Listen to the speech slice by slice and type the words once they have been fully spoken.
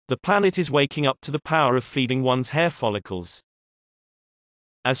The planet is waking up to the power of feeding one's hair follicles.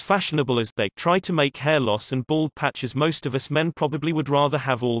 As fashionable as they try to make hair loss and bald patches, most of us men probably would rather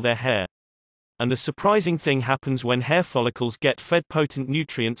have all their hair. And a surprising thing happens when hair follicles get fed potent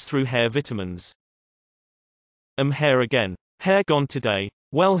nutrients through hair vitamins. MHAIR again. Hair gone today?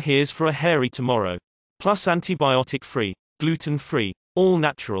 Well, here's for a hairy tomorrow. Plus antibiotic-free, gluten-free,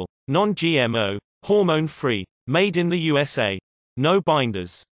 all-natural, non-GMO, hormone-free, made in the USA. No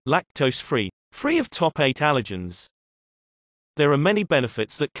binders. Lactose-free. Free of top 8 allergens. There are many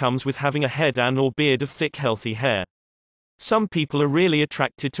benefits that comes with having a head and/or beard of thick healthy hair. Some people are really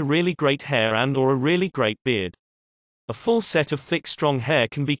attracted to really great hair and/or a really great beard. A full set of thick strong hair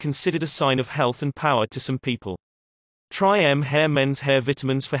can be considered a sign of health and power to some people. Try MHAIR Men's Hair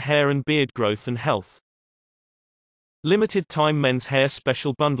Vitamins for hair and beard growth and health. Limited time Men's Hair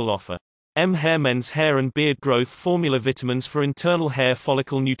Special Bundle Offer. MHAIR Men's Hair and Beard Growth Formula Vitamins for Internal Hair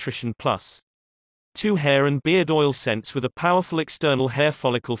Follicle Nutrition Plus. 2 hair and beard oil scents with a powerful external hair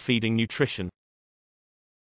follicle feeding nutrition.